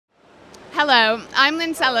Hello, I'm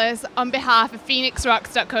Lynn Sellers on behalf of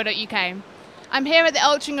phoenixrocks.co.uk. I'm here at the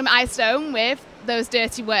Altrincham Ice Dome with Those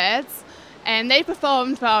Dirty Words, and they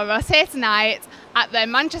performed for us here tonight at the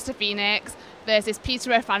Manchester Phoenix versus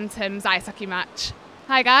Peterborough Phantoms ice hockey match.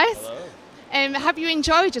 Hi guys. Hello. Have you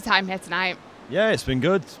enjoyed your time here tonight? Yeah, it's been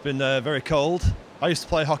good. It's been very cold. I used to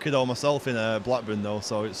play hockey though myself in Blackburn though,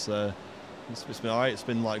 so it's been alright. It's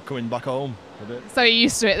been like coming back home a bit. So you're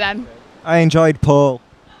used to it then? I enjoyed Paul.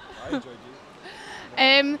 I enjoyed you.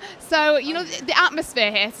 So, you know, the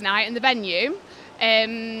atmosphere here tonight in the venue,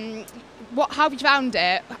 how have you found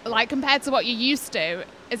it, like compared to what you're used to?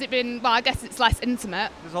 Has it been, well, I guess it's less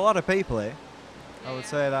intimate. There's a lot of people here, I would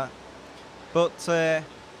say that. But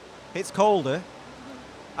it's colder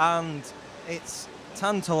and it's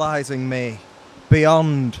tantalising me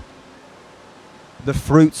beyond the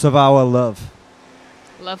fruits of our love.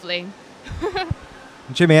 Lovely.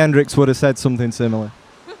 Jimi Hendrix would have said something similar.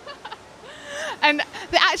 And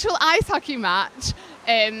the actual ice hockey match,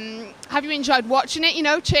 have you enjoyed watching it, you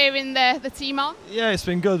know, cheering the team on? Yeah, it's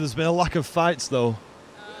been good. There's been a lack of fights though.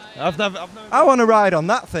 I've never I want to ride on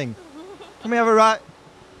that thing. Can we have a ride?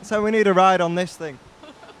 So we need a ride on this thing.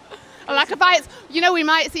 A lack of fights. You know, we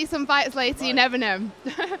might see some fights later, right. You never know.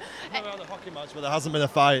 I've never had a hockey match where there hasn't been a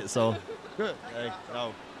fight, so. Good. Hey,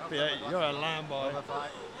 no. You're a lamb boy.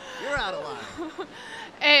 You're out of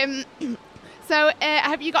line. So,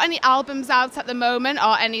 have you got any albums out at the moment,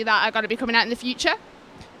 or any that are going to be coming out in the future?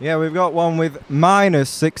 Yeah, we've got one with minus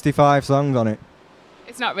 65 songs on it.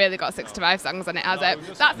 It's not really got 65 songs on it, has it?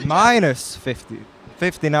 That's minus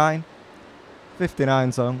 59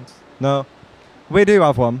 songs. No, we do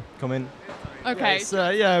have one coming. Okay.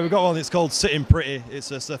 Yeah, we've got one. It's called Sitting Pretty. It's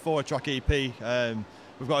just a 4-track EP.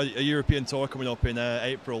 We've got a European tour coming up in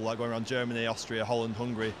April, like going around Germany, Austria, Holland,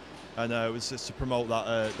 Hungary. And it was just to promote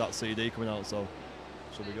that CD coming out, so it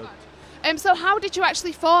should be good. So how did you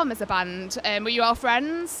actually form as a band? Were you all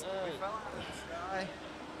friends?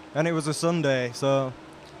 And it was a Sunday, so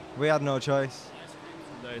we had no choice.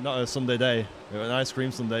 Not a Sunday day, it was an ice cream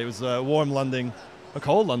Sunday. It was a warm landing, a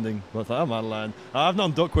cold landing, but I thought, oh man, I've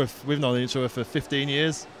known Duckworth, we've known each other for 15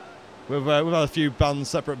 years. We've had a few bands,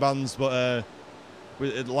 separate bands, but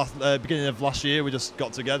at the beginning of last year we just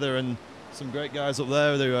got together, and some great guys up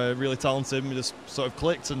there. They were really talented, and we just sort of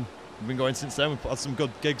clicked, and we've been going since then. We've had some good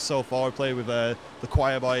gigs so far. We played with the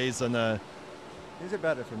Choir Boys, and is it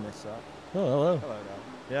better from this side? Oh, hello. Hello, Dan.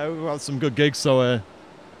 Yeah, we've had some good gigs, so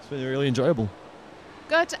it's been really enjoyable.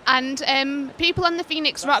 Good. And people on the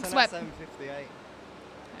Phoenix Rocks website.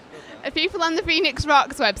 People on the Phoenix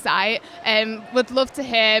Rocks website would love to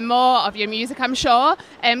hear more of your music, I'm sure.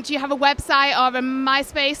 Do you have a website or a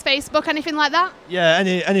MySpace, Facebook, anything like that? Yeah,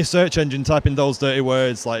 any search engine, type in Those Dirty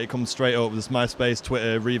Words, like it comes straight up. There's MySpace,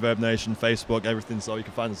 Twitter, Reverb Nation, Facebook, everything, so you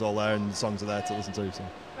can find us all there, and the songs are there to listen to. So.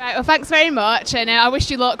 Right, well, thanks very much, and I wish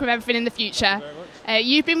you luck with everything in the future. Thank you very much.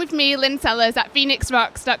 You've been with me, Lynn Sellers, at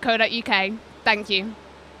phoenixrocks.co.uk. Thank you.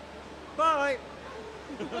 Bye.